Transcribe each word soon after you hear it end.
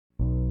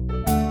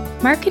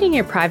Marketing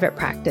Your Private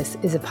Practice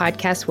is a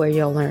podcast where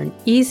you'll learn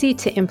easy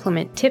to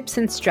implement tips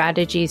and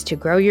strategies to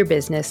grow your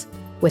business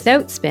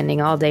without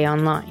spending all day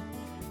online.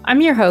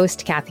 I'm your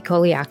host, Kathy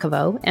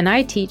Koliakovo, and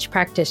I teach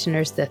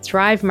practitioners the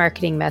Thrive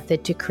marketing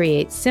method to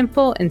create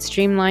simple and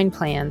streamlined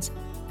plans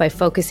by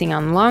focusing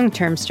on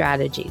long-term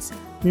strategies,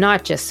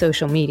 not just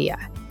social media.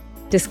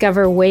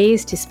 Discover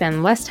ways to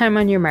spend less time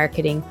on your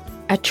marketing,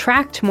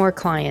 attract more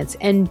clients,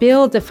 and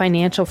build the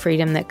financial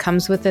freedom that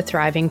comes with a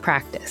thriving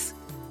practice.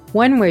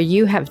 One where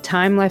you have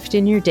time left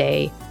in your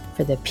day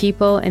for the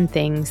people and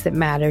things that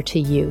matter to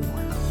you.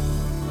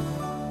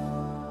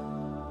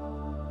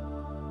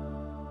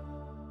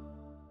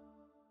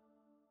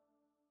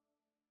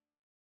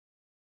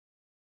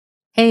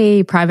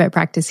 Hey, private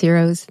practice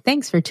heroes.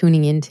 Thanks for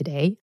tuning in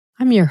today.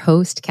 I'm your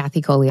host,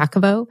 Kathy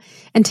Koliakovo,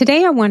 and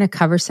today I want to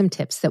cover some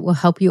tips that will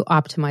help you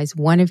optimize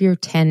one of your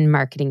 10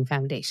 marketing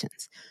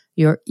foundations,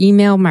 your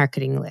email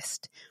marketing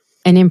list.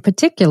 And in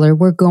particular,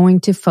 we're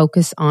going to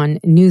focus on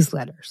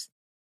newsletters.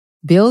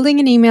 Building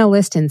an email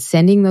list and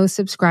sending those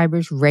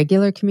subscribers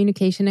regular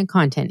communication and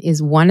content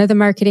is one of the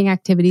marketing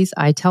activities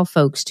I tell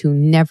folks to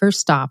never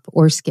stop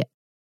or skip.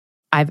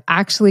 I've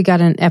actually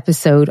got an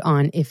episode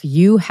on if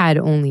you had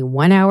only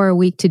 1 hour a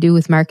week to do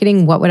with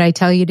marketing, what would I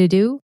tell you to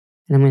do?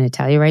 And I'm going to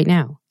tell you right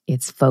now,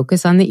 it's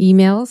focus on the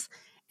emails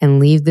and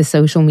leave the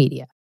social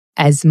media.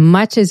 As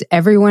much as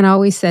everyone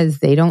always says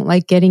they don't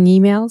like getting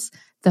emails,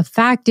 the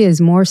fact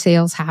is more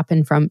sales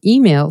happen from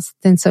emails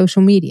than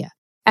social media.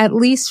 At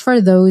least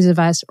for those of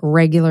us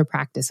regular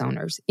practice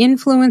owners.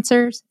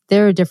 Influencers,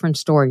 they're a different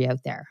story out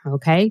there,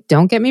 okay?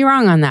 Don't get me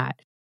wrong on that.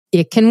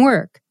 It can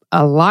work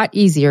a lot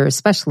easier,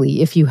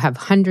 especially if you have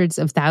hundreds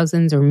of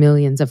thousands or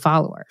millions of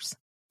followers.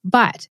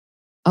 But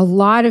a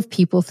lot of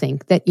people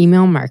think that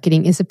email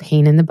marketing is a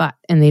pain in the butt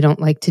and they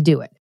don't like to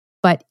do it.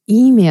 But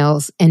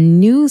emails and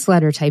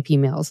newsletter type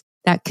emails,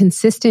 that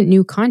consistent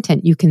new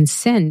content you can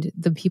send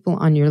the people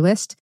on your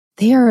list,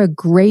 they are a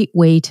great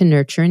way to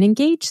nurture and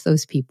engage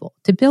those people,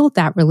 to build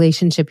that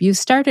relationship you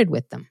started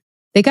with them.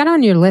 They got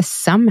on your list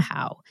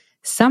somehow.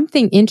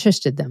 Something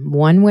interested them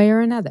one way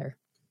or another.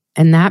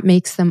 And that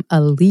makes them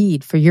a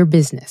lead for your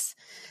business,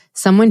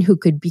 someone who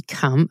could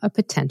become a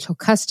potential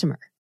customer.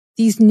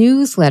 These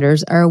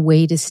newsletters are a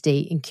way to stay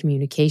in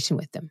communication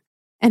with them.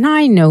 And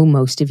I know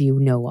most of you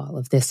know all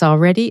of this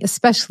already,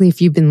 especially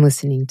if you've been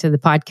listening to the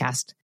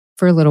podcast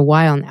for a little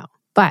while now.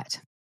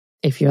 But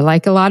if you're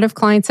like a lot of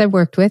clients I've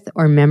worked with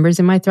or members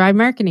in my Thrive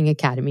Marketing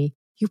Academy,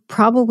 you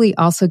probably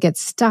also get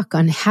stuck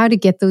on how to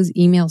get those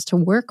emails to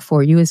work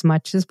for you as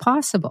much as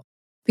possible.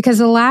 Because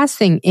the last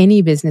thing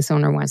any business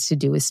owner wants to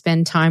do is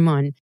spend time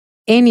on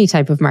any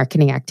type of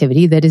marketing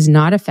activity that is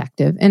not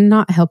effective and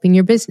not helping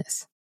your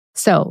business.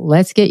 So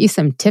let's get you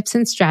some tips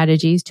and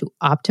strategies to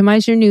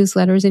optimize your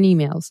newsletters and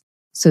emails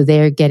so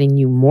they're getting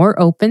you more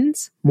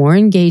opens, more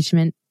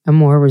engagement, and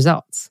more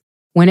results.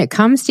 When it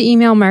comes to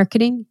email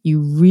marketing,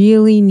 you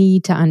really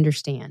need to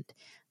understand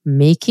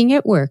making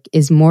it work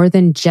is more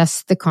than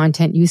just the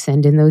content you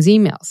send in those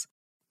emails.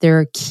 There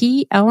are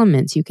key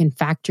elements you can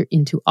factor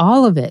into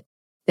all of it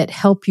that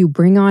help you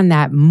bring on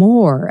that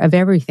more of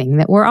everything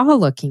that we're all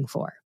looking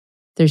for.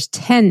 There's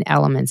 10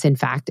 elements, in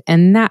fact,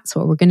 and that's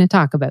what we're going to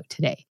talk about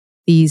today.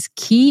 These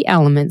key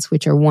elements,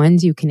 which are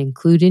ones you can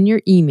include in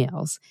your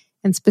emails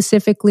and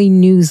specifically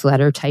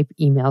newsletter type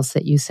emails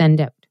that you send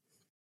out.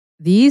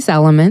 These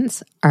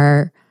elements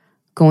are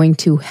going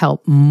to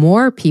help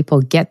more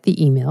people get the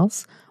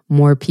emails,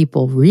 more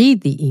people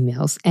read the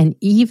emails, and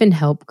even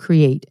help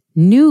create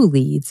new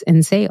leads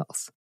and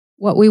sales.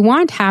 What we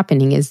want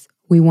happening is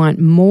we want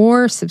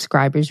more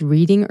subscribers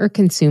reading or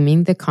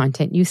consuming the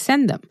content you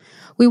send them.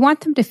 We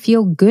want them to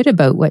feel good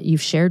about what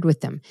you've shared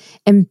with them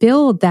and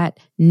build that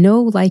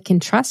know, like,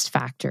 and trust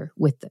factor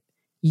with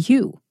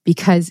you.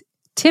 Because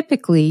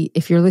typically,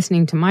 if you're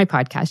listening to my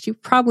podcast, you're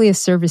probably a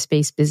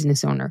service-based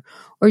business owner,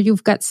 or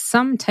you've got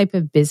some type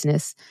of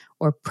business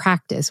or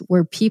practice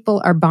where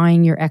people are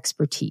buying your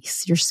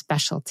expertise, your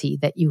specialty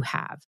that you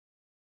have.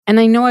 And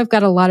I know I've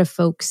got a lot of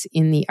folks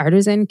in the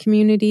artisan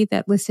community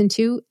that listen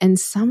to, and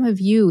some of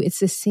you, it's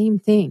the same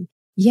thing.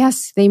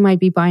 Yes, they might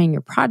be buying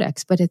your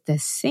products, but at the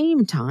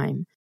same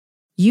time,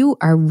 you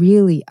are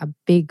really a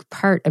big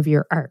part of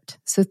your art.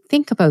 So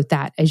think about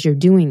that as you're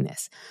doing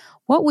this.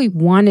 What we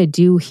want to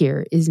do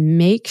here is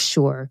make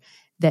sure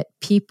that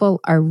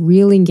people are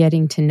really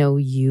getting to know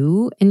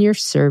you and your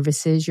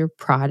services, your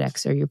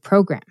products, or your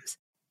programs.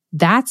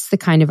 That's the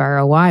kind of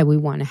ROI we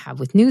want to have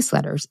with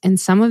newsletters. And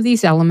some of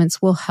these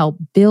elements will help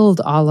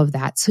build all of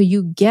that so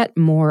you get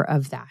more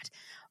of that.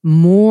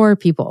 More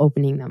people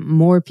opening them,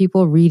 more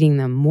people reading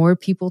them, more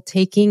people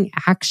taking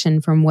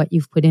action from what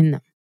you've put in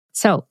them.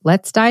 So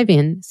let's dive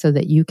in so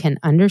that you can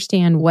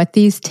understand what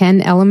these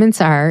 10 elements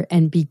are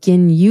and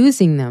begin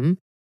using them.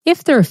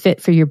 If they're a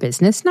fit for your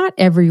business, not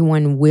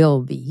everyone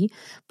will be,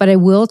 but I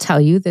will tell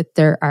you that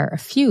there are a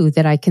few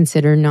that I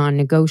consider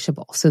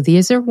non-negotiable. So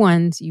these are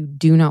ones you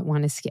do not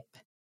want to skip.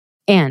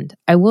 And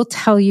I will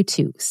tell you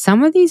too,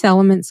 some of these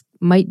elements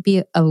might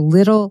be a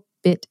little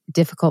bit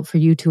difficult for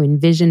you to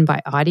envision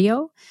by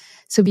audio.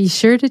 So be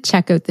sure to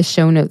check out the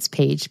show notes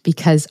page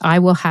because I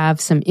will have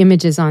some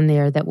images on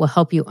there that will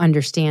help you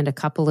understand a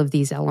couple of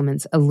these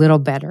elements a little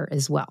better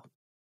as well.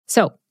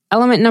 So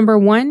element number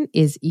 1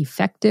 is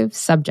effective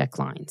subject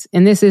lines.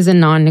 And this is a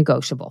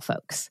non-negotiable,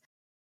 folks.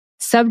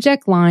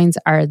 Subject lines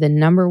are the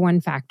number 1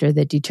 factor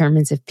that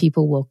determines if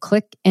people will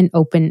click and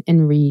open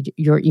and read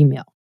your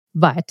email.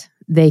 But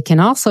they can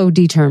also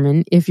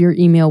determine if your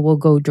email will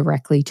go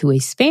directly to a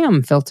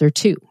spam filter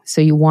too. So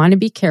you want to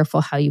be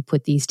careful how you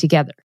put these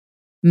together.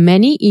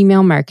 Many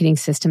email marketing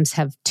systems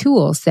have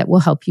tools that will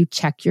help you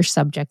check your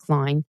subject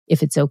line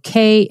if it's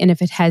okay and if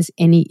it has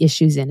any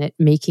issues in it,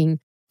 making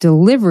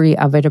delivery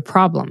of it a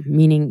problem,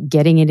 meaning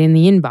getting it in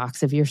the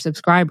inbox of your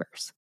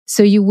subscribers.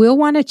 So you will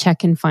want to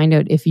check and find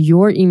out if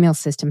your email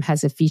system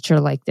has a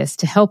feature like this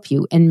to help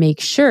you and make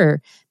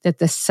sure that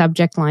the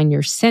subject line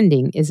you're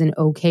sending is an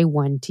okay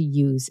one to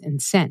use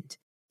and send.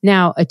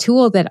 Now, a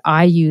tool that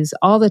I use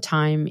all the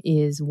time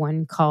is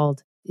one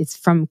it's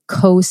from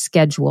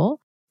CoSchedule.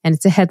 And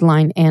it's a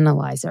headline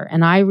analyzer.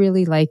 And I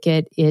really like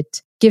it.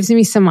 It gives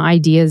me some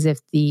ideas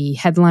if the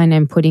headline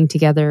I'm putting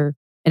together,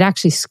 it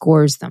actually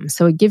scores them.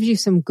 So it gives you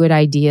some good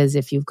ideas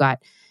if you've got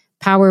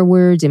power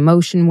words,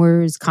 emotion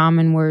words,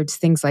 common words,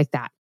 things like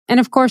that. And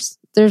of course,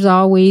 there's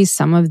always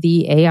some of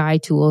the AI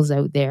tools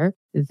out there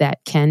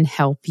that can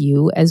help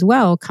you as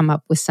well come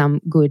up with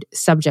some good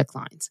subject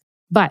lines.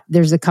 But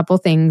there's a couple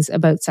things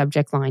about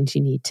subject lines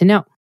you need to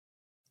know.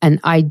 An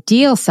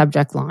ideal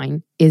subject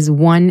line is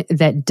one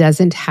that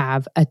doesn't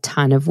have a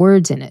ton of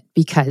words in it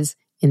because,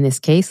 in this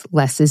case,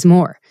 less is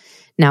more.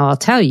 Now, I'll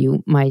tell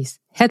you, my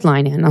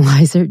headline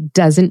analyzer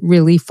doesn't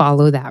really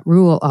follow that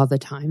rule all the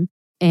time,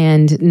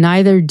 and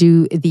neither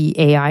do the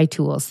AI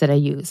tools that I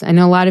use. I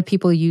know a lot of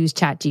people use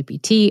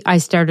ChatGPT. I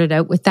started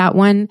out with that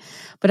one,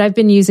 but I've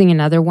been using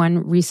another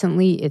one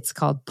recently. It's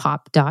called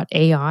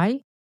pop.ai.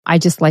 I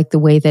just like the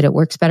way that it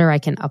works better. I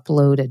can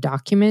upload a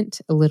document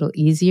a little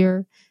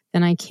easier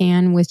than I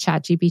can with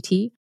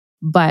ChatGPT.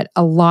 But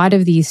a lot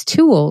of these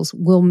tools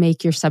will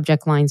make your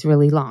subject lines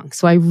really long.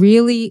 So I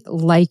really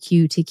like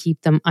you to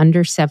keep them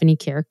under 70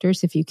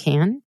 characters if you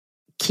can.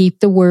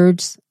 Keep the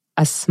words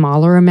a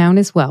smaller amount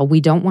as well.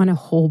 We don't want a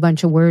whole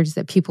bunch of words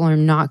that people are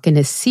not going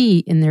to see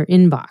in their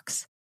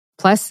inbox.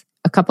 Plus,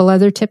 a couple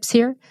other tips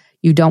here.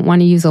 You don't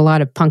want to use a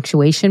lot of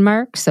punctuation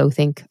marks. So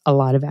think a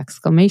lot of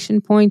exclamation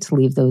points,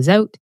 leave those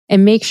out.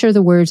 And make sure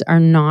the words are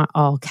not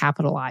all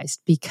capitalized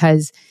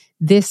because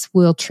this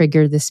will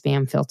trigger the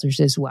spam filters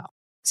as well.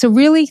 So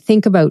really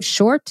think about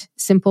short,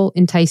 simple,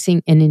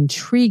 enticing, and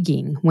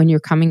intriguing when you're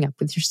coming up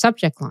with your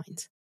subject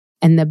lines.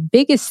 And the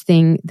biggest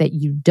thing that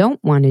you don't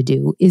want to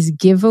do is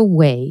give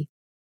away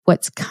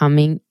what's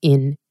coming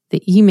in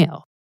the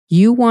email.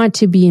 You want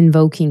to be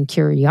invoking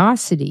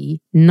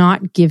curiosity,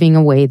 not giving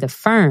away the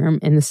firm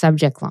in the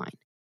subject line.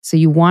 So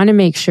you want to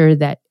make sure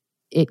that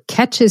it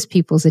catches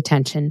people's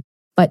attention,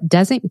 but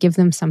doesn't give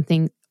them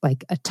something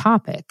like a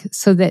topic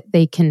so that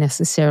they can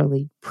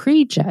necessarily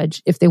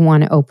prejudge if they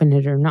want to open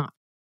it or not.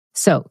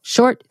 So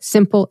short,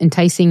 simple,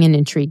 enticing, and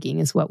intriguing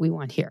is what we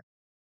want here.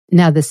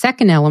 Now, the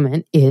second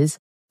element is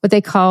what they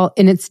call,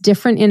 and it's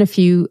different in a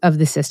few of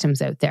the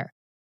systems out there,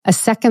 a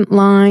second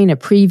line, a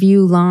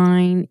preview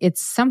line.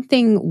 It's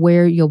something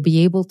where you'll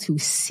be able to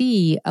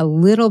see a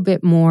little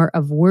bit more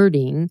of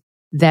wording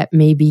that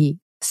may be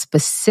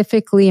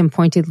specifically and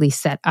pointedly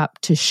set up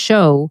to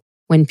show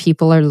when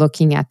people are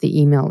looking at the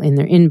email in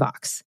their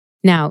inbox.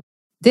 Now,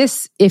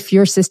 this, if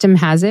your system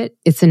has it,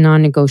 it's a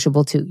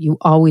non-negotiable too. You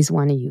always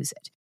want to use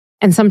it.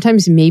 And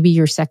sometimes maybe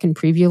your second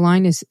preview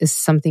line is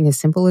something as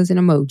simple as an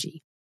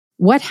emoji.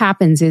 What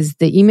happens is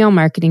the email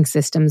marketing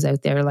systems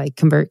out there like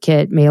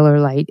ConvertKit,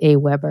 MailerLite,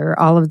 Aweber,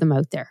 all of them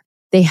out there,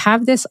 they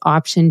have this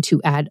option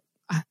to add,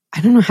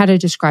 I don't know how to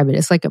describe it.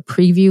 It's like a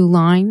preview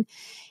line,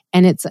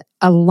 and it's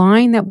a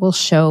line that will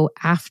show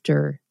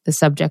after the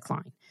subject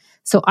line.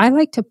 So I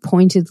like to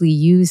pointedly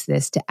use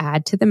this to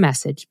add to the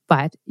message,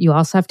 but you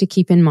also have to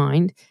keep in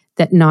mind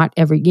that not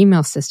every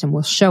email system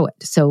will show it.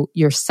 So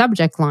your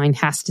subject line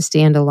has to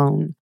stand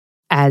alone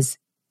as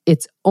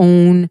its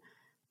own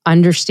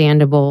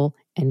understandable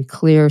and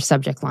clear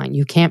subject line.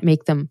 You can't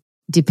make them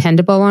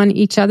dependable on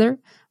each other,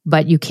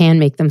 but you can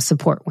make them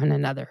support one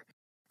another.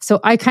 So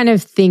I kind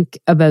of think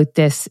about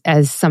this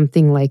as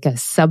something like a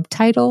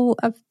subtitle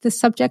of the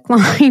subject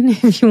line,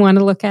 if you want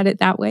to look at it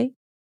that way.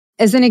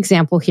 As an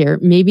example here,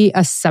 maybe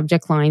a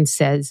subject line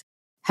says,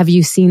 "Have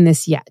you seen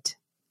this yet?"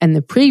 And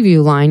the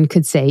preview line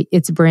could say,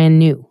 "It's brand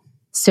new."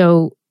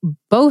 So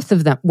both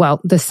of them,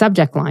 well, the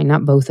subject line,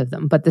 not both of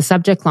them, but the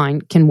subject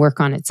line can work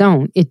on its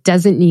own. It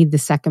doesn't need the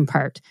second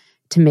part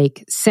to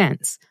make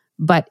sense,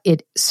 but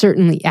it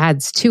certainly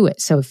adds to it.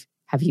 So if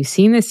 "Have you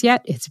seen this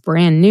yet?" It's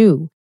brand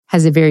new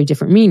has a very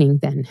different meaning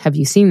than "Have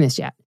you seen this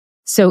yet?"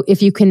 So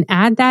if you can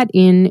add that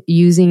in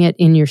using it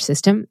in your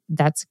system,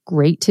 that's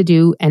great to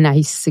do. And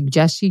I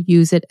suggest you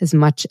use it as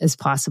much as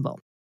possible.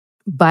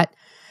 But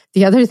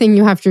the other thing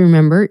you have to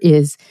remember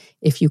is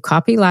if you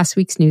copy last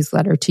week's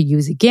newsletter to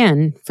use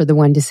again for the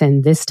one to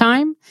send this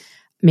time,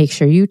 make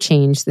sure you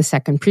change the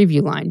second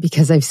preview line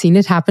because I've seen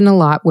it happen a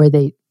lot where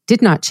they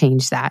did not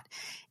change that.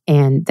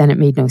 And then it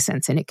made no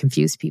sense and it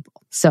confused people.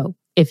 So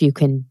if you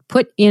can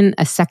put in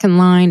a second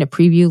line, a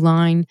preview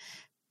line,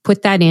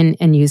 put that in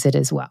and use it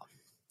as well.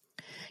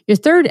 Your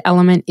third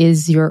element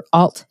is your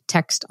alt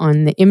text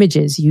on the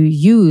images you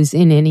use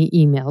in any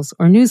emails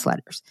or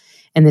newsletters.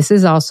 And this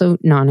is also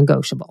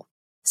non-negotiable.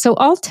 So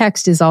alt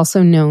text is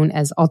also known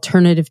as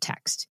alternative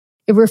text.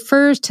 It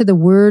refers to the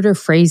word or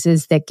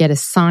phrases that get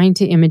assigned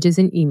to images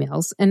in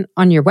emails and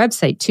on your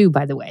website too,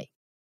 by the way.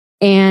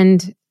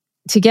 And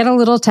to get a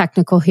little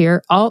technical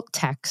here, alt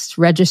text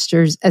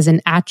registers as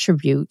an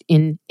attribute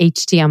in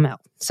HTML,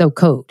 so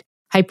code.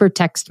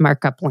 Hypertext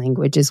markup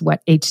language is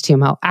what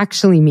HTML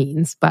actually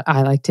means, but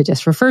I like to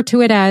just refer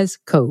to it as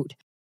code.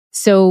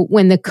 So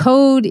when the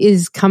code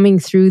is coming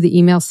through the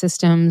email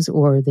systems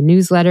or the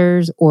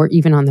newsletters or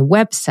even on the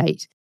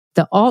website,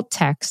 the alt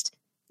text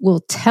will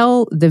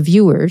tell the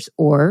viewers,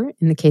 or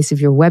in the case of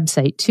your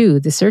website too,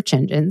 the search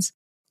engines,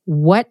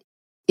 what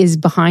is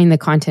behind the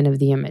content of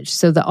the image.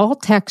 So the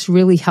alt text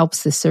really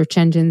helps the search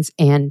engines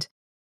and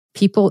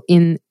people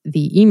in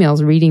the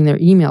emails reading their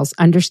emails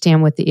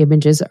understand what the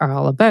images are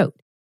all about.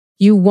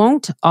 You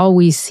won't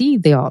always see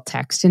the alt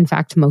text. In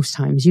fact, most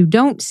times you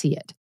don't see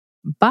it.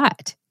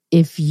 But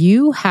if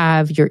you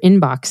have your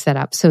inbox set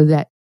up so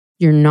that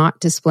you're not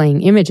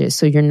displaying images,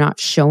 so you're not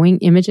showing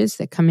images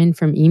that come in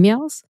from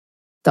emails,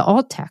 the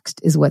alt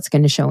text is what's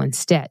going to show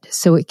instead.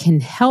 So it can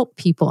help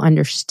people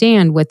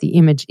understand what the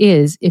image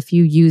is if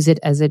you use it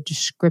as a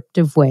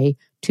descriptive way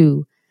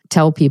to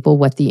tell people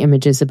what the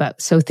image is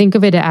about. So think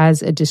of it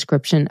as a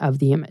description of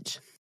the image.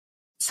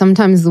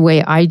 Sometimes the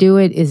way I do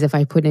it is if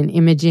I put an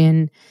image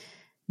in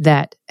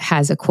that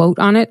has a quote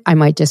on it, I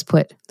might just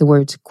put the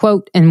words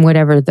quote and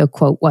whatever the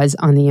quote was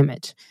on the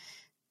image.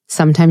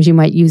 Sometimes you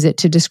might use it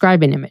to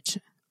describe an image,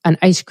 an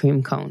ice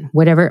cream cone,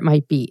 whatever it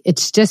might be.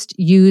 It's just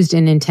used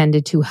and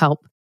intended to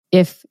help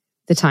if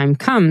the time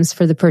comes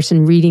for the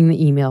person reading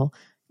the email.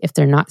 If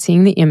they're not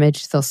seeing the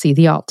image, they'll see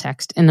the alt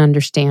text and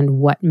understand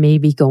what may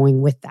be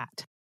going with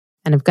that.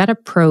 And I've got a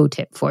pro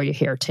tip for you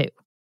here too.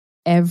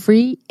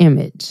 Every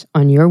image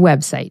on your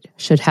website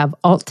should have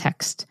alt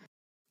text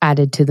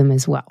added to them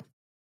as well.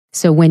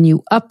 So when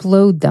you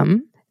upload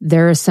them,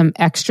 there are some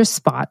extra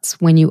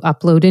spots when you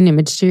upload an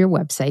image to your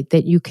website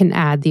that you can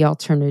add the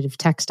alternative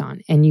text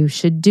on. And you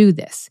should do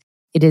this.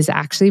 It is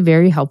actually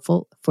very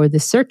helpful for the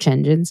search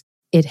engines.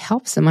 It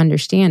helps them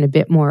understand a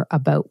bit more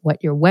about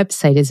what your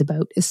website is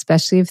about,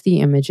 especially if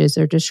the images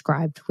are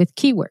described with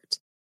keywords.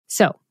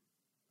 So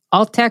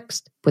alt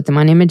text, put them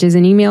on images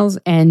and emails,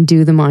 and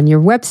do them on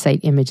your website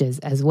images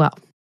as well.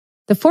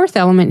 The fourth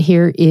element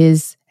here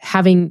is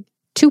having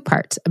two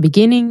parts, a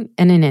beginning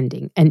and an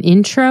ending, an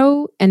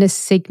intro and a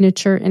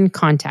signature and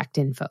contact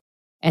info.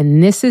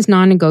 And this is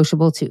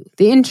non-negotiable too.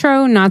 The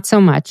intro, not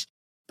so much,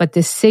 but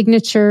the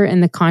signature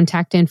and the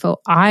contact info,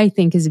 I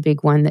think is a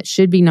big one that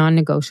should be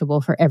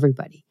non-negotiable for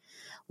everybody.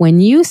 When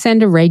you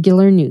send a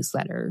regular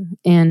newsletter,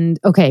 and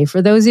okay,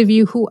 for those of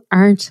you who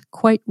aren't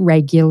quite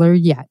regular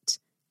yet,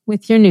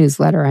 with your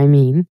newsletter, I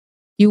mean,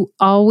 you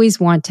always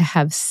want to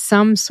have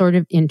some sort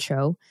of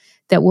intro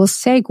that will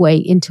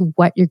segue into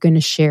what you're going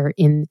to share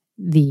in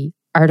the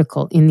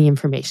article, in the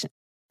information.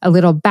 A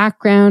little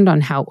background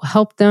on how it will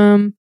help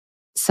them.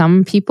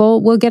 Some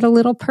people will get a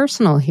little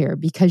personal here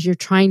because you're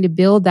trying to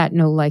build that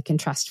know, like, and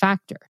trust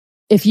factor.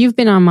 If you've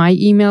been on my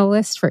email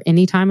list for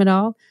any time at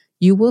all,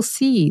 you will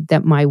see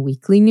that my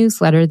weekly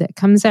newsletter that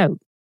comes out,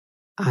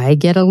 I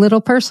get a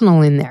little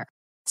personal in there.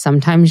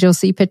 Sometimes you'll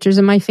see pictures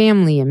of my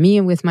family and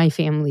me with my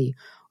family,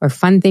 or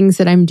fun things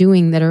that I'm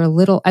doing that are a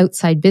little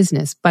outside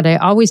business, but I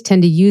always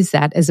tend to use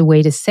that as a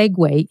way to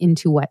segue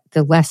into what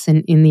the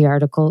lesson in the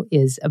article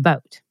is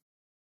about.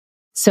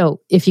 So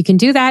if you can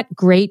do that,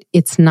 great.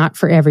 It's not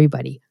for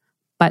everybody,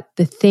 but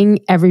the thing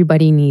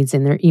everybody needs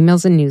in their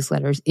emails and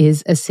newsletters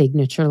is a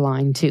signature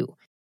line too.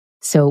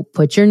 So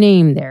put your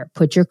name there,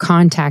 put your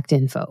contact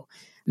info,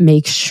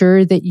 make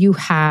sure that you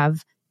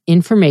have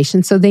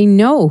information so they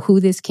know who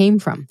this came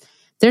from.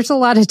 There's a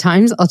lot of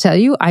times, I'll tell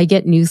you, I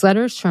get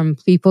newsletters from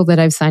people that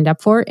I've signed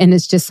up for, and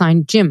it's just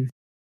signed Jim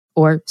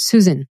or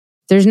Susan.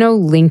 There's no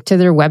link to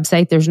their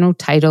website. There's no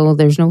title.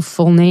 There's no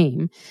full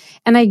name.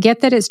 And I get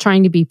that it's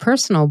trying to be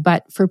personal,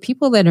 but for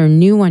people that are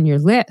new on your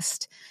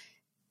list,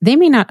 they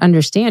may not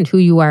understand who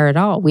you are at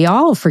all. We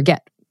all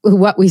forget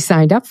what we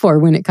signed up for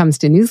when it comes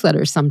to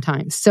newsletters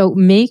sometimes. So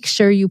make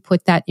sure you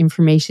put that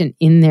information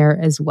in there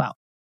as well.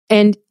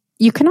 And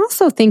you can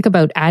also think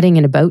about adding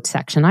an about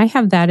section. I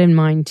have that in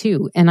mind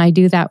too. And I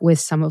do that with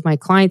some of my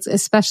clients,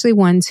 especially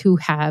ones who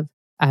have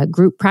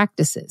group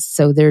practices.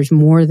 So there's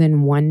more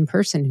than one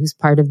person who's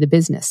part of the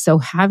business. So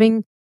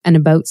having an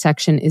about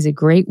section is a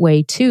great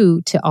way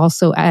too to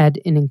also add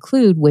and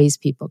include ways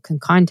people can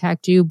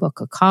contact you,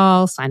 book a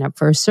call, sign up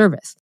for a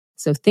service.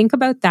 So think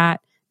about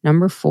that.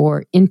 Number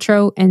 4,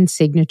 intro and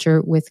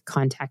signature with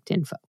contact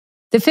info.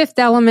 The fifth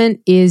element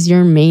is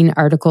your main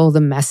article,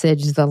 the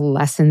message, the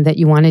lesson that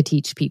you want to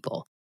teach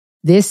people.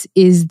 This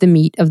is the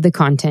meat of the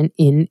content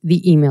in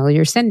the email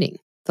you're sending.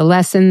 The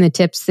lesson, the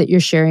tips that you're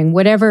sharing,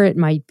 whatever it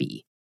might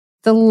be.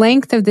 The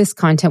length of this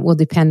content will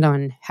depend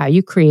on how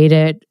you create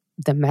it,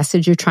 the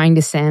message you're trying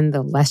to send,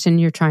 the lesson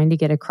you're trying to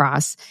get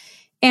across,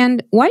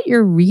 and what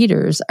your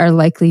readers are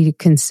likely to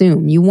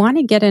consume. You want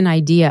to get an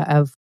idea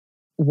of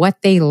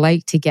what they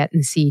like to get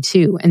and see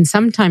too. And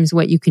sometimes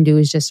what you can do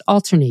is just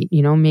alternate.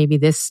 Maybe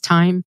this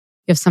time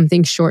you have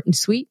something short and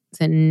sweet,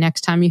 then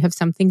next time you have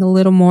something a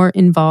little more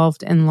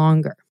involved and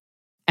longer.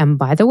 And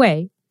by the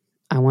way,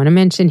 I want to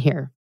mention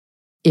here,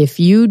 if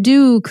you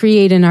do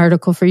create an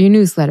article for your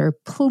newsletter,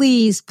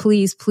 please,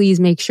 please,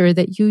 please make sure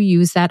that you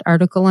use that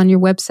article on your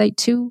website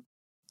too.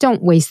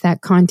 Don't waste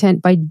that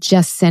content by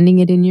just sending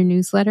it in your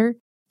newsletter.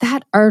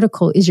 That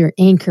article is your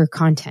anchor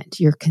content,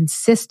 your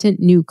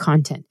consistent new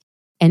content.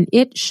 And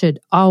it should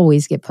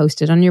always get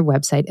posted on your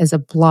website as a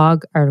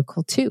blog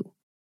article too.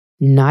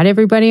 Not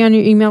everybody on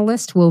your email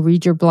list will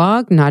read your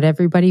blog. Not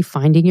everybody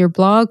finding your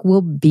blog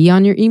will be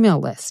on your email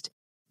list.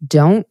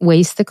 Don't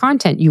waste the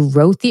content. You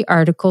wrote the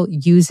article,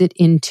 use it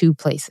in 2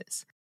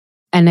 places.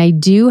 And I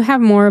do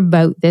have more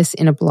about this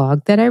in a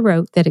blog that I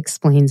wrote that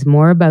explains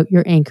more about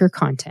your anchor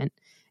content.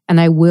 And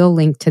I will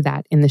link to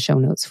that in the show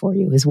notes for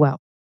you as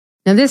well.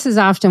 Now, this is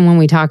often when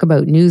we talk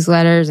about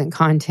newsletters and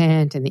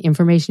content and the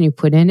information you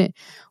put in it,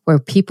 where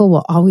people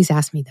will always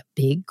ask me the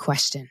big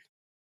question.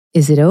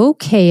 Is it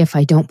okay if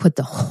I don't put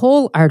the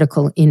whole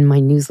article in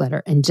my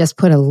newsletter and just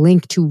put a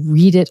link to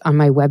read it on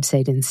my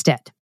website instead?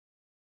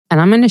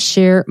 And I'm going to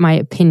share my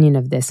opinion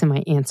of this in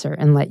my answer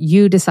and let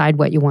you decide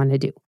what you want to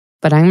do.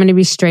 But I'm going to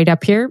be straight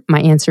up here.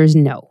 My answer is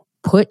no.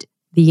 Put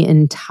the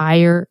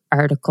entire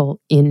article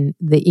in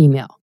the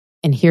email.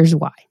 And here's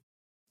why.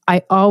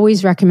 I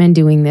always recommend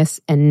doing this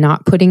and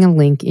not putting a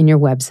link in your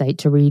website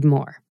to read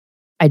more.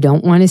 I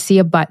don't want to see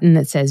a button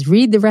that says,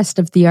 read the rest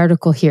of the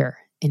article here.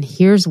 And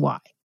here's why.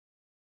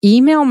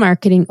 Email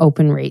marketing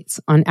open rates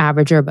on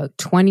average are about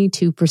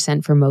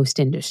 22% for most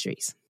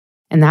industries.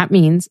 And that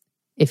means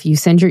if you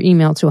send your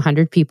email to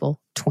 100 people,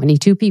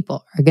 22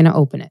 people are going to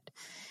open it.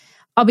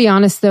 I'll be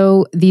honest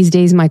though, these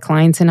days my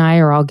clients and I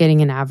are all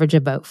getting an average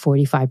about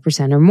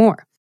 45% or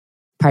more.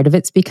 Part of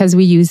it's because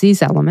we use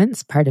these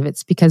elements. Part of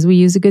it's because we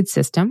use a good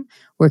system.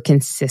 We're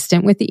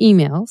consistent with the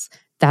emails.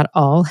 That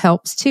all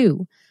helps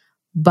too.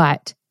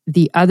 But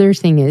the other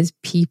thing is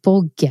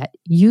people get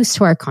used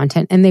to our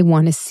content and they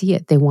want to see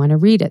it. They want to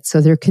read it. So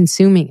they're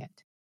consuming it.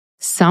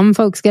 Some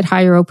folks get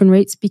higher open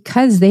rates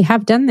because they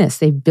have done this.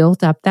 They've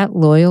built up that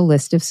loyal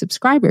list of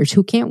subscribers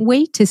who can't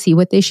wait to see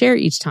what they share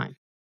each time.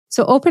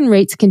 So open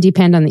rates can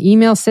depend on the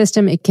email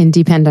system. It can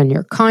depend on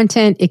your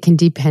content. It can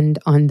depend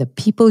on the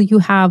people you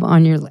have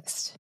on your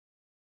list.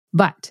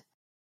 But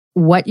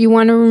what you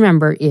want to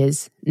remember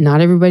is not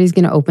everybody's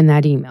going to open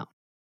that email.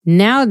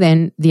 Now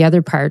then, the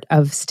other part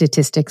of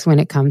statistics when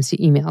it comes to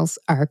emails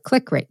are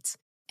click rates.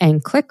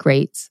 And click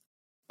rates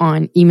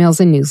on emails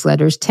and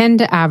newsletters tend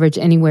to average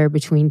anywhere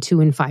between 2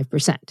 and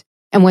 5%.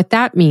 And what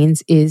that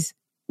means is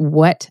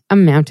what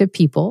amount of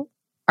people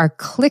are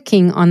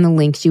clicking on the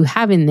links you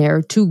have in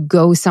there to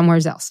go somewhere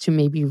else, to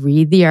maybe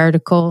read the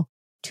article,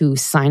 to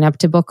sign up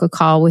to book a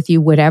call with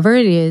you, whatever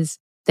it is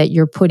that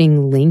you're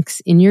putting links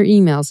in your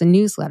emails and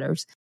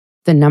newsletters.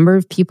 The number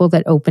of people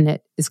that open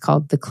it is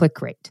called the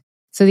click rate.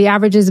 So the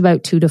average is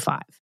about 2 to 5.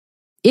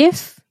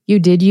 If you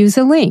did use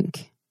a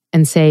link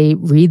and say,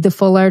 read the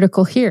full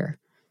article here,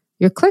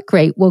 your click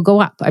rate will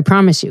go up. I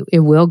promise you, it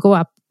will go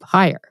up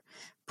higher.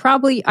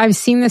 Probably, I've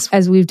seen this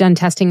as we've done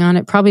testing on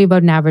it, probably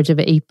about an average of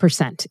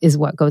 8% is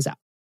what goes up.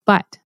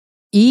 But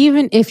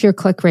even if your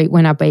click rate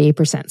went up by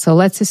 8%, so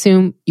let's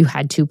assume you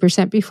had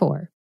 2%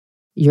 before,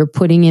 you're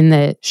putting in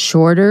the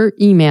shorter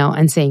email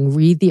and saying,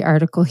 read the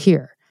article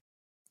here.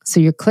 So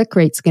your click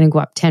rate's going to go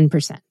up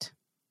 10%.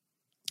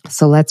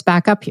 So let's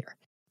back up here.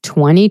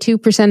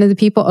 22% of the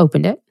people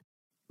opened it,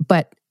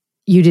 but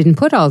you didn't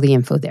put all the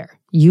info there.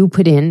 You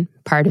put in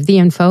part of the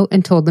info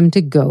and told them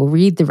to go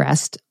read the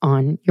rest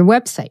on your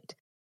website.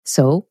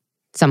 So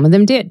some of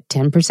them did,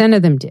 10%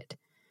 of them did.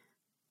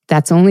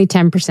 That's only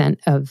 10%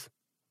 of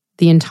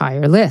the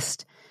entire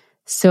list.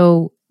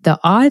 So the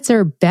odds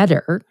are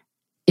better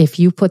if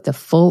you put the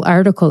full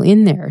article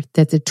in there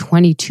that the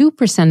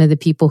 22% of the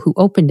people who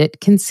opened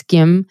it can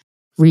skim,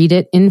 read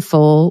it in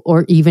full,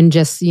 or even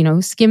just,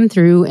 skim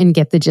through and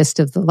get the gist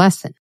of the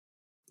lesson.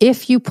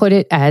 If you put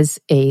it as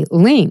a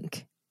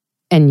link,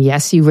 and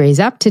yes, you raise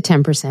up to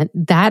 10%,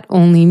 that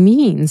only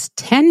means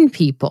 10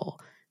 people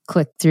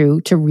clicked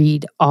through to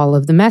read all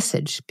of the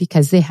message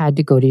because they had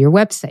to go to your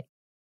website.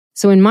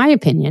 So in my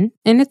opinion,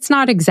 and it's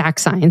not exact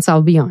science,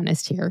 I'll be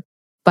honest here,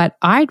 but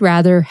I'd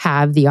rather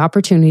have the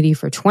opportunity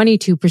for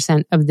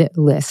 22% of the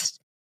list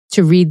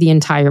to read the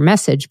entire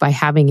message by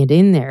having it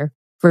in there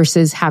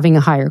versus having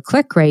a higher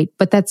click rate,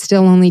 but that's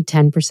still only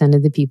 10%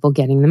 of the people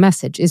getting the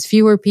message, is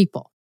fewer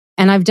people.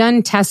 And I've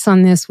done tests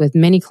on this with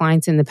many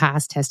clients in the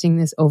past, testing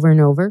this over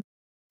and over.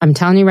 I'm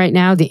telling you right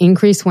now, the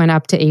increase went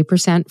up to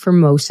 8% for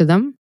most of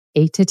them,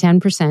 8 to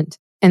 10%.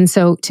 And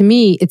so to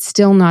me, it's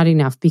still not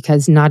enough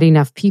because not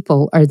enough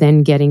people are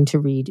then getting to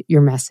read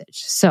your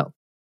message. So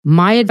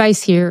my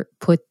advice here,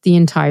 put the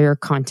entire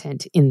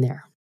content in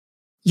there.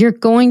 You're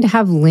going to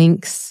have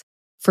links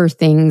for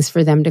things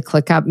for them to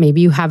click up.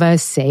 Maybe you have a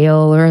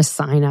sale or a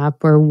sign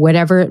up or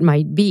whatever it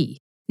might be.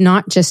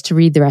 not just to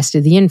read the rest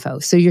of the info.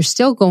 So you're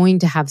still going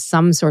to have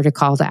some sort of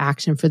call to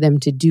action for them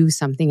to do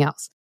something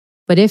else.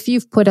 But if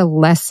you've put a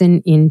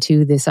lesson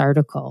into this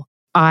article,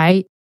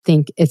 I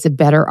think it's a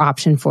better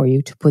option for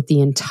you to put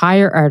the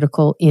entire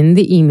article in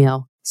the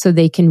email so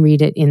they can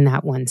read it in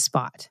that one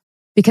spot.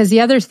 Because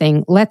the other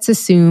thing, let's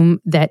assume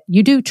that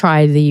you do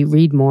try the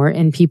read more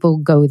and people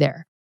go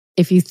there.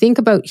 If you think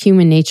about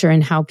human nature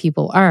and how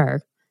people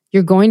are,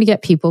 you're going to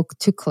get people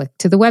to click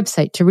to the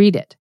website to read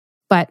it.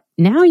 But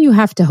now you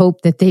have to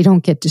hope that they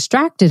don't get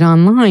distracted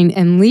online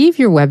and leave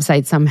your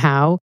website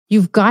somehow.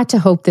 You've got to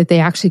hope that they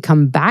actually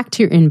come back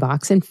to your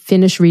inbox and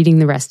finish reading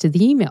the rest of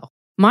the email.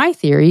 My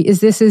theory is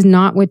this is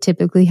not what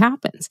typically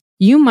happens.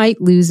 You might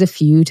lose a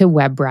few to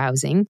web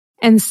browsing,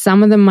 and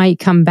some of them might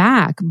come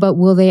back, but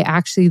will they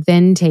actually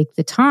then take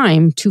the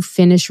time to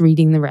finish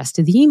reading the rest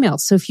of the email?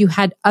 So if you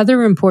had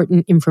other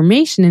important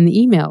information in the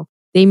email,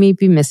 they may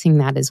be missing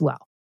that as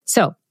well.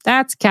 So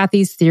that's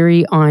Kathy's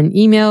theory on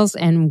emails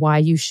and why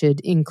you should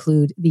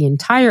include the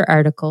entire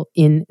article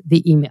in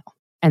the email.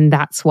 And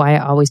that's why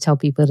I always tell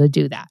people to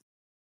do that.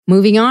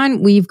 Moving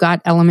on, we've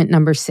got element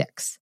number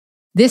 6.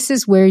 This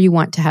is where you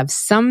want to have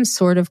some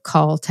sort of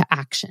call to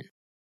action.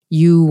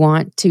 You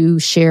want to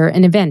share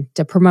an event,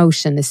 a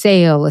promotion, a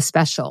sale, a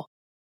special.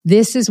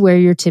 This is where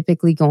you're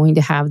typically going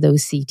to have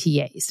those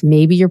CTAs.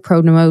 Maybe you're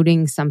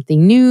promoting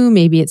something new,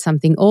 maybe it's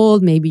something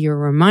old, maybe you're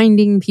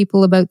reminding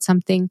people about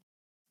something.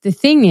 The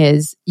thing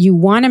is, you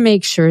want to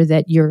make sure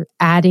that you're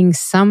adding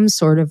some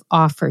sort of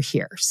offer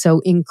here. So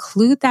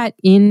include that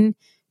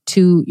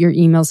into your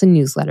emails and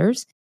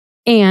newsletters.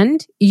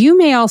 And you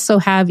may also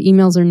have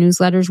emails or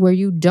newsletters where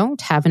you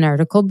don't have an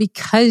article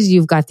because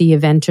you've got the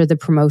event or the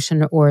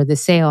promotion or the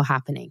sale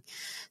happening.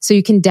 So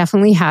you can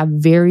definitely have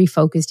very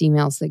focused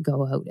emails that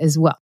go out as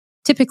well.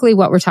 Typically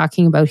what we're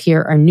talking about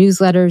here are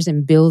newsletters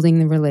and building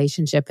the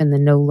relationship and the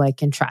know,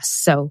 like, and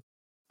trust. So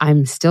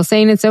I'm still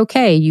saying it's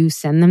okay. You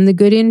send them the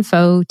good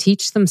info,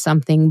 teach them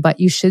something, but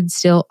you should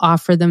still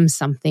offer them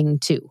something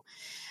too.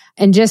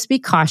 And just be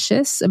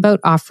cautious about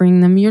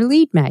offering them your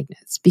lead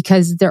magnets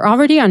because they're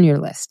already on your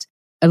list.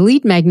 A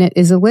lead magnet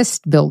is a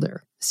list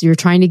builder. So you're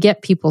trying to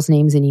get people's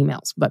names and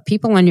emails, but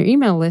people on your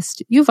email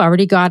list, you've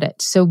already got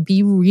it. So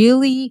be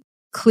really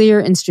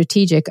clear and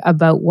strategic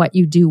about what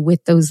you do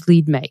with those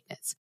lead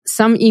magnets.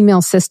 Some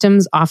email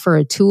systems offer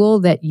a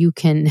tool that you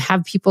can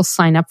have people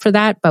sign up for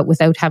that, but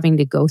without having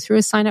to go through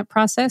a sign up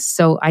process.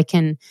 So I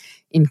can,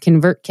 in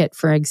ConvertKit,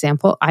 for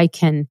example, I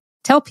can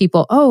tell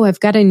people, oh, I've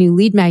got a new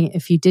lead magnet.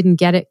 If you didn't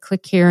get it,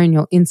 click here and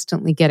you'll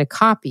instantly get a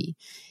copy.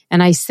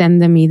 And I send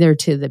them either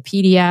to the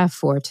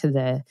PDF or to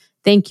the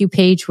thank you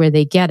page where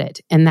they get it.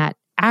 And that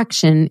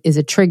action is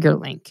a trigger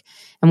link.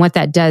 And what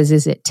that does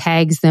is it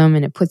tags them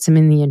and it puts them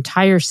in the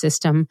entire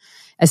system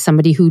as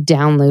somebody who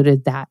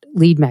downloaded that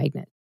lead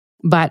magnet.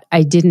 But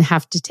I didn't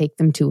have to take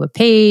them to a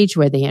page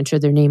where they enter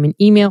their name and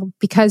email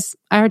because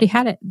I already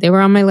had it. They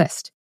were on my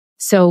list.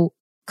 So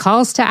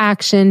calls to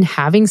action,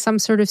 having some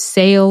sort of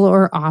sale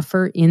or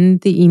offer in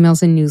the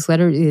emails and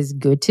newsletter is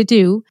good to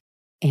do.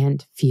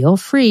 And feel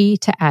free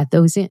to add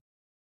those in.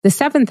 The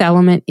 7th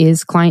element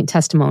is client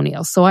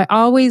testimonials. So I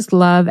always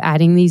love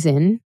adding these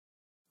in.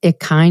 It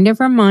kind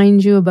of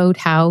reminds you about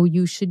how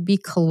you should be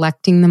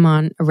collecting them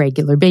on a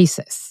regular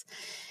basis.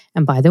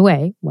 And by the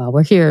way, while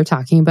we're here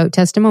talking about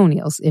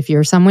testimonials, if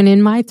you're someone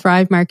in my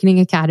Thrive Marketing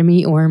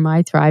Academy or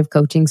my Thrive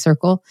Coaching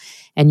Circle,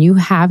 and you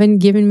haven't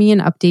given me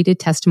an updated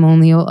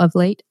testimonial of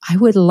late, I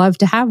would love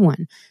to have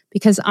one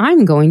because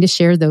I'm going to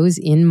share those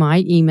in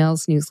my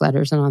emails,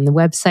 newsletters, and on the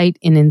website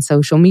and in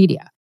social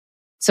media.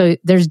 So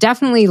there's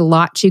definitely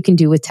lots you can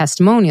do with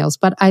testimonials,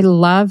 but I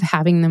love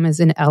having them as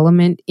an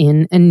element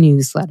in a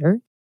newsletter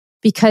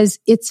because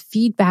it's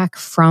feedback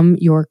from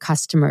your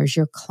customers,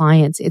 your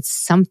clients. It's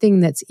something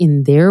that's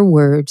in their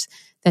words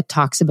that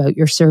talks about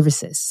your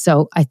services.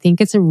 So I think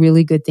it's a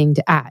really good thing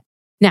to add.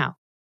 Now,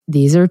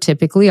 these are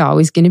typically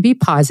always going to be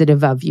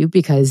positive of you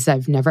because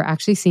I've never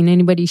actually seen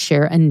anybody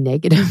share a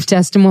negative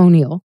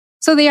testimonial.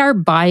 So they are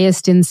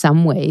biased in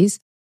some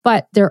ways,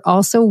 but they're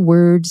also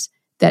words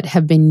that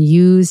have been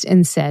used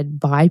and said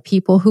by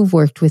people who've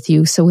worked with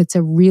you. So it's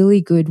a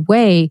really good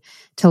way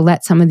to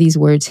let some of these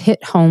words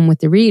hit home with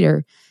the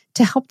reader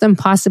to help them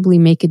possibly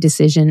make a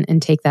decision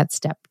and take that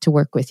step to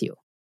work with you.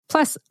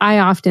 Plus, I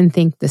often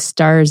think the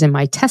stars in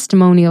my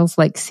testimonials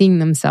like seeing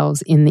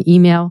themselves in the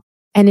email,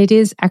 and it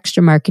is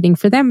extra marketing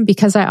for them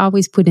because I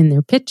always put in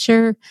their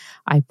picture,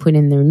 I put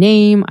in their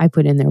name, I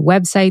put in their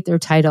website, their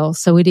title.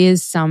 So it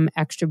is some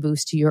extra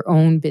boost to your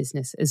own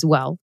business as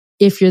well,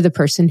 if you're the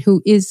person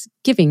who is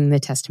giving the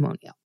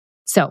testimonial.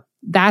 So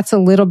that's a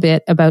little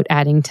bit about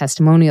adding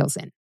testimonials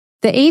in.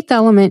 The 8th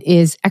element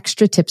is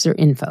extra tips or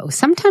info.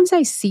 Sometimes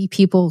I see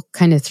people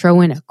kind of throw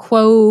in a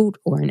quote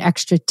or an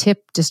extra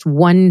tip, just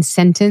one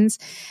sentence.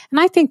 And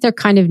I think they're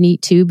kind of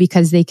neat too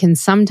because they can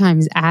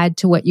sometimes add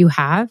to what you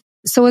have.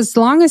 So as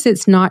long as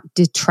it's not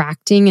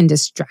detracting and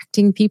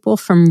distracting people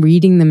from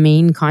reading the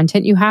main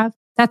content you have,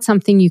 that's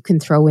something you can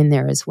throw in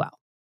there as well.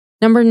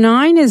 Number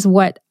 9 is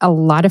what a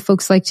lot of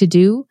folks like to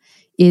do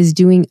is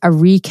doing a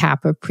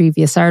recap of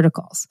previous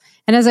articles.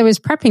 And as I was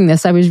prepping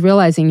this, I was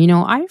realizing,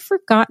 I've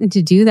forgotten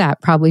to do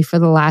that probably for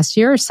the last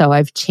year or so.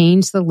 I've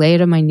changed the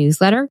layout of my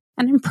newsletter,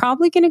 and I'm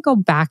probably going to go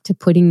back to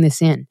putting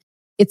this in.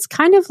 It's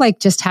kind of like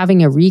just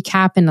having a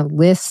recap and a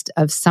list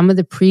of some of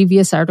the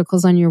previous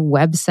articles on your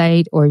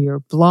website or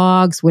your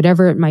blogs,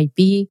 whatever it might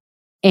be.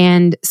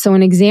 And so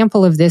an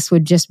example of this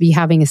would just be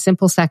having a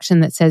simple section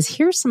that says,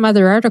 here's some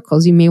other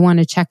articles you may want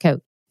to check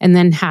out, and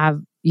then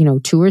have,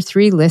 2 or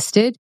 3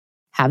 listed,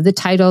 have the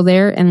title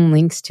there and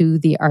links to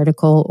the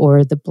article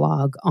or the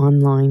blog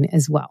online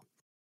as well.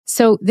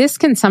 So this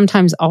can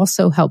sometimes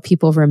also help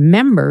people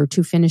remember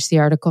to finish the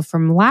article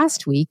from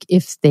last week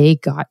if they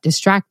got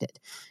distracted.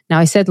 Now,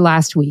 I said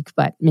last week,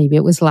 but maybe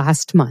it was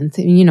last month,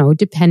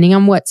 depending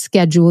on what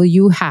schedule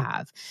you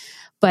have.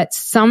 But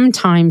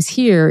sometimes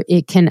here,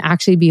 it can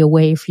actually be a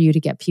way for you to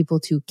get people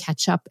to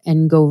catch up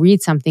and go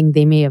read something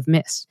they may have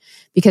missed,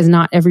 because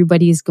not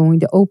everybody is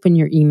going to open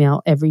your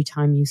email every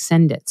time you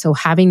send it. So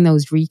having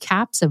those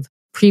recaps of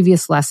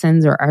previous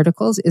lessons or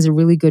articles is a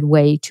really good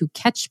way to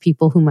catch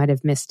people who might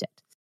have missed it.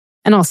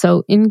 And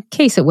also, in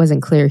case it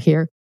wasn't clear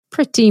here,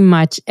 pretty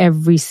much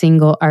every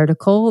single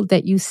article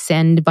that you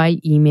send by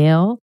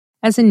email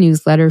as a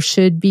newsletter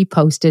should be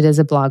posted as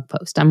a blog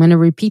post. I'm going to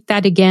repeat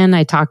that again.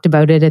 I talked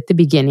about it at the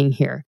beginning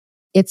here.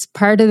 It's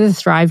part of the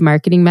Thrive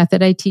marketing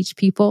method I teach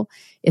people.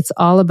 It's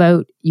all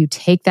about you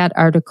take that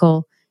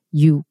article,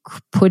 you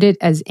put it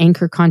as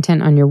anchor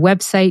content on your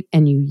website,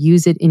 and you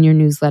use it in your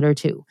newsletter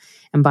too.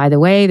 And by the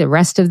way, the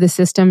rest of the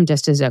system,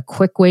 just as a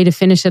quick way to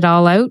finish it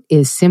all out,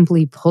 is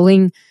simply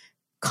pulling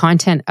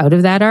content out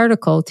of that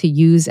article to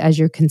use as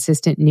your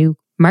consistent new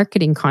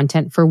marketing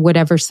content for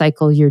whatever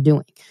cycle you're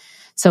doing.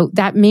 So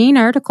that main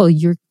article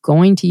you're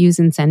going to use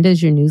and send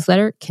as your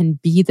newsletter can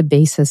be the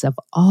basis of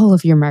all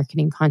of your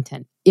marketing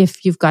content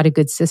if you've got a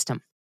good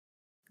system.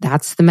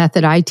 That's the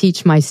method I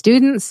teach my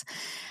students.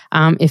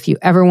 If you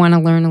ever want to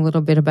learn a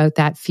little bit about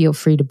that, feel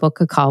free to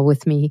book a call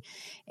with me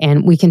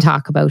and we can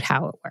talk about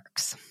how it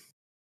works.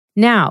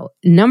 Now,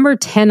 number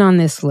 10 on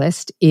this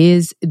list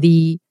is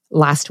the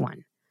last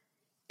one.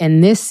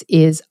 And this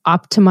is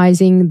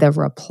optimizing the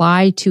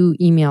reply to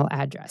email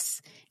address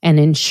and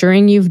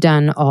ensuring you've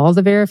done all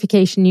the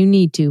verification you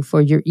need to for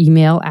your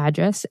email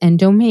address and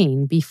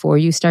domain before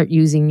you start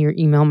using your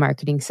email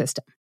marketing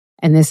system.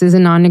 And this is a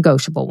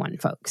non-negotiable one,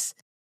 folks.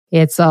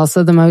 It's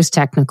also the most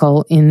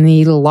technical in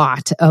the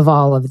lot of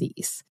all of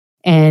these.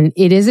 And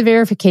it is a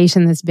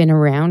verification that's been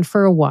around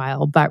for a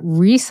while, but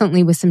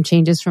recently with some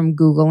changes from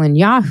Google and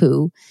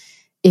Yahoo,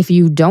 if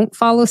you don't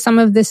follow some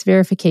of this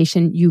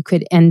verification, you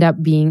could end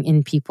up being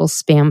in people's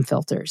spam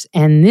filters.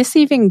 And this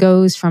even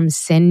goes from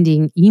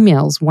sending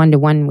emails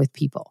one-to-one with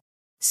people.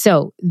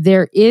 So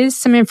there is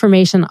some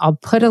information. I'll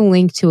put a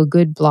link to a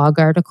good blog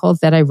article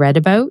that I read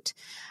about.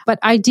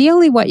 But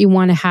ideally, what you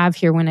want to have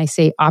here when I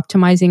say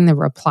optimizing the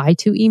reply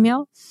to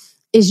email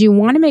is you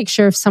want to make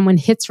sure if someone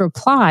hits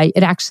reply,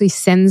 it actually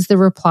sends the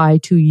reply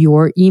to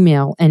your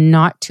email and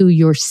not to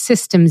your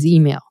system's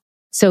email.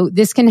 So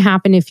this can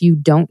happen if you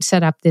don't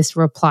set up this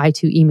reply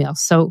to email.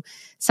 So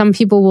some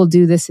people will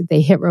do this if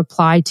they hit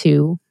reply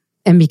to,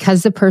 and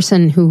because the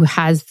person who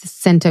has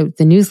sent out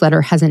the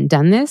newsletter hasn't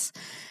done this,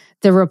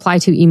 the reply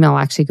to email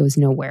actually goes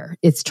nowhere.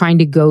 It's trying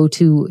to go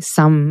to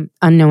some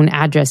unknown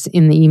address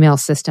in the email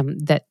system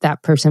that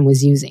that person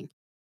was using.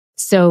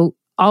 So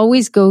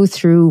always go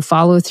through,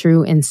 follow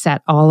through, and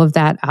set all of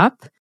that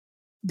up.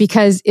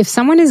 Because if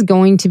someone is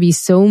going to be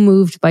so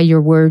moved by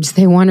your words,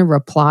 they want to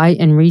reply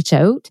and reach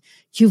out,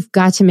 you've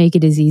got to make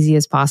it as easy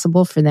as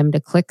possible for them to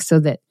click so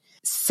that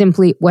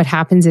simply what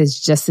happens is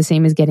just the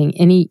same as getting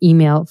any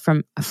email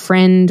from a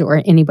friend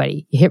or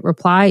anybody. You hit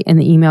reply and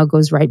the email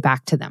goes right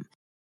back to them.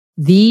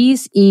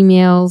 These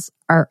emails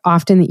are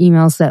often the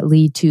emails that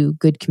lead to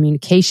good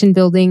communication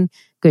building,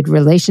 good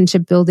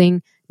relationship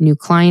building, new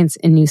clients,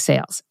 and new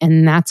sales.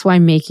 And that's why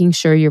making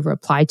sure your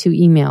reply to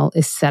email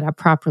is set up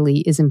properly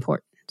is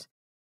important.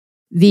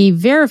 The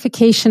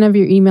verification of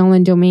your email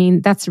and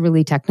domain, that's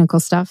really technical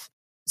stuff.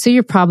 So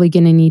you're probably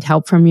going to need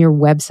help from your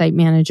website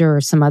manager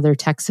or some other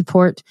tech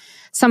support.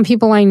 Some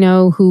people I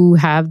know who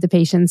have the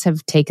patience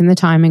have taken the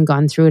time and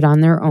gone through it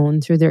on their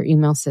own through their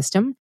email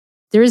system.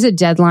 There is a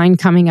deadline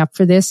coming up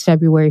for this,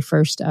 February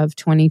 1st of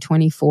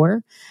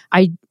 2024.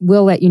 I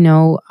will let you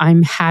know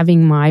I'm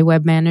having my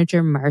web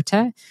manager,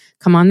 Marta,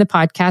 come on the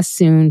podcast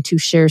soon to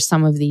share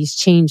some of these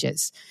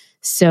changes.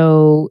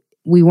 So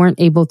we weren't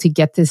able to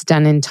get this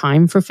done in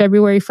time for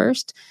February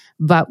 1st,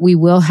 but we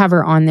will have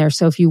her on there.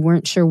 So if you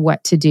weren't sure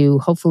what to do,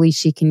 hopefully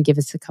she can give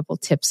us a couple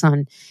tips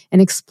on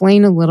and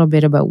explain a little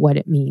bit about what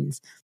it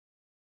means.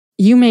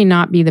 You may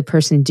not be the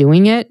person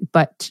doing it,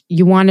 but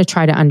you want to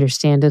try to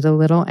understand it a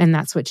little, and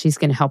that's what she's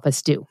going to help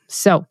us do.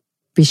 So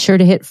be sure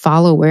to hit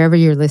follow wherever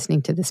you're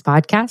listening to this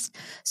podcast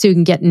so you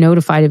can get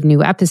notified of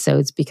new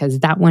episodes, because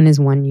that one is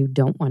one you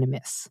don't want to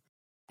miss.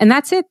 And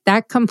that's it.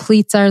 That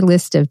completes our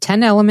list of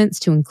 10 elements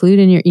to include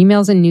in your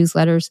emails and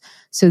newsletters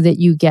so that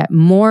you get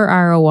more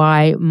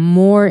ROI,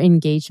 more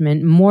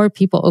engagement, more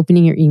people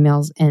opening your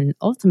emails, and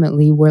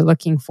ultimately we're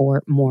looking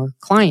for more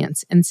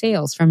clients and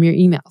sales from your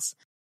emails.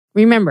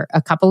 Remember,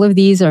 a couple of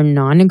these are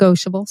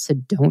non-negotiable, so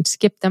don't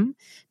skip them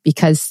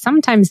because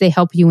sometimes they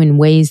help you in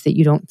ways that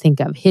you don't think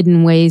of,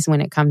 hidden ways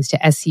when it comes to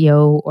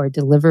SEO or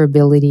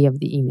deliverability of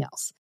the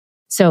emails.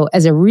 So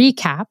as a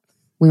recap,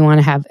 we want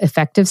to have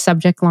effective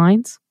subject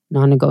lines,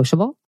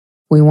 non-negotiable.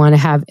 We want to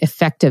have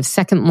effective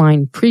second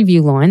line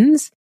preview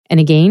lines. And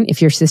again,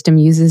 if your system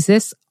uses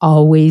this,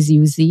 always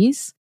use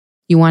these.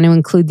 You want to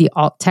include the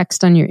alt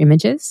text on your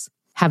images,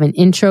 have an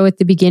intro at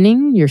the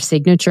beginning, your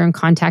signature and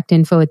contact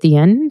info at the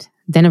end.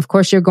 Then, of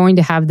course, you're going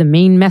to have the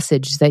main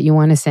message that you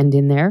want to send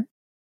in there.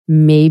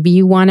 Maybe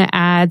you want to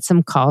add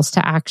some calls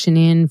to action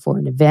in for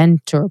an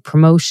event or a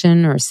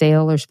promotion or a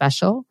sale or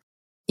special.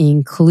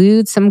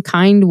 Include some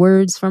kind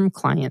words from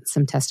clients,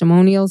 some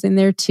testimonials in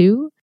there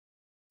too.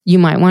 You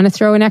might want to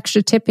throw an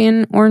extra tip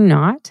in or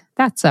not.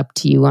 That's up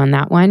to you on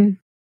that one.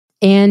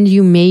 And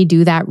you may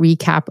do that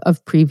recap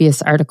of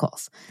previous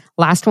articles.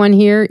 Last one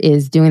here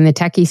is doing the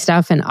techie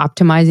stuff and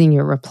optimizing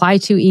your reply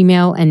to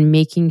email and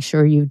making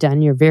sure you've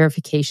done your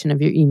verification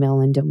of your email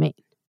and domain.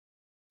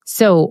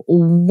 So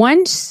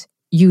once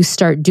you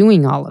start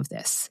doing all of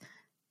this,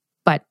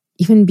 but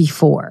even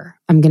before,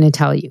 I'm going to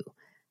tell you.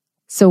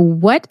 So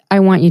what I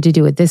want you to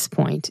do at this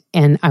point,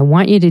 and I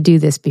want you to do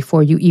this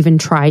before you even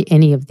try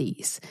any of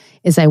these,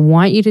 is I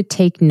want you to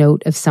take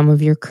note of some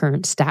of your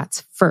current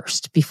stats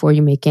first before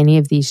you make any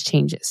of these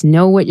changes.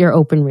 Know what your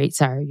open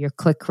rates are, your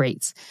click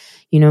rates,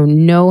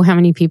 know how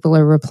many people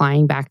are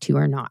replying back to you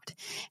or not.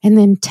 And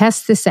then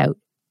test this out.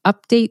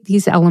 Update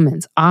these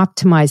elements,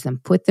 optimize them,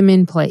 put them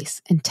in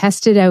place, and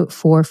test it out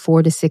for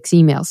 4 to 6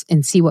 emails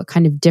and see what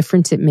kind of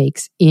difference it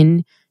makes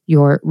in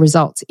your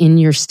results, in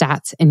your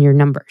stats and your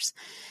numbers.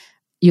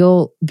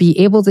 You'll be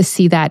able to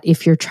see that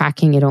if you're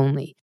tracking it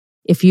only.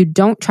 If you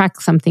don't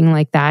track something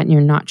like that and you're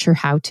not sure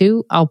how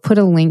to, I'll put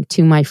a link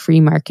to my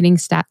free marketing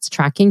stats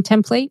tracking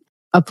template.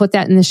 I'll put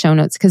that in the show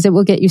notes because it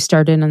will get you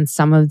started on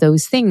some of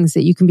those things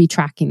that you can be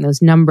tracking,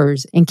 those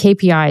numbers and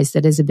KPIs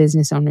that as a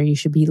business owner you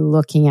should be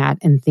looking at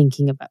and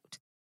thinking about.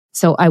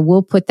 So I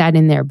will put that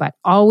in there, but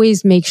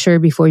always make sure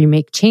before you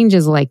make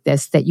changes like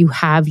this that you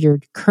have your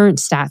current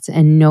stats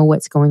and know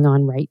what's going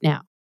on right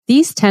now.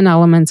 These 10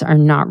 elements are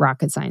not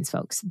rocket science,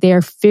 folks. They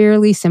are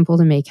fairly simple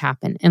to make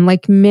happen. And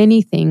like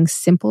many things,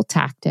 simple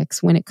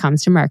tactics when it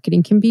comes to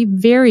marketing can be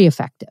very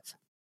effective.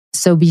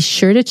 So be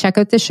sure to check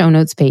out the show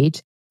notes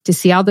page to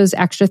see all those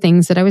extra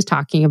things that I was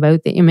talking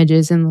about, the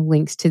images and the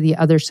links to the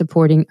other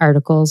supporting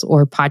articles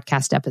or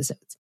podcast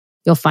episodes.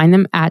 You'll find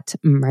them at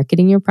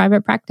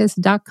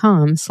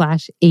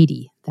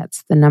marketingyourprivatepractice.com/80.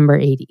 That's the number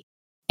 80.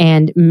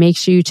 And make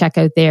sure you check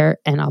out there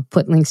and I'll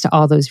put links to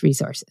all those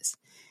resources.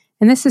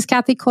 And this is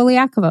Kathy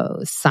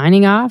Koliakovo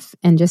signing off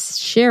and just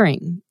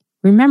sharing.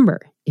 Remember,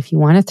 if you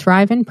want to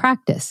thrive in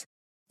practice,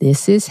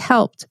 this is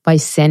helped by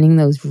sending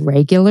those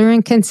regular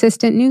and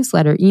consistent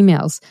newsletter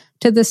emails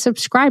to the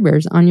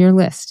subscribers on your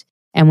list.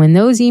 And when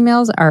those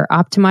emails are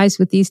optimized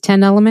with these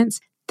 10 elements,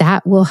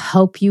 that will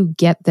help you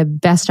get the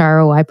best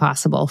ROI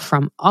possible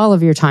from all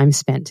of your time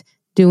spent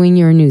doing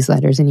your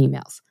newsletters and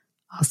emails.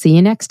 I'll see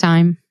you next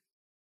time.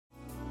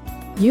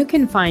 You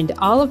can find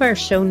all of our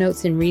show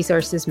notes and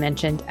resources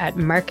mentioned at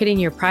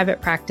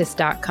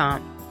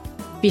marketingyourprivatepractice.com.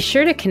 Be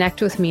sure to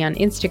connect with me on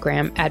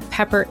Instagram at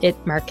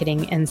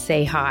pepperitmarketing and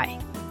say hi.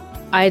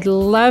 I'd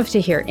love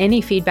to hear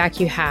any feedback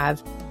you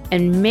have,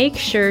 and make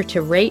sure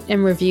to rate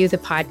and review the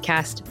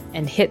podcast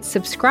and hit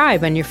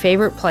subscribe on your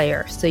favorite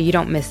player so you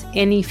don't miss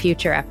any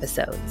future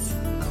episodes.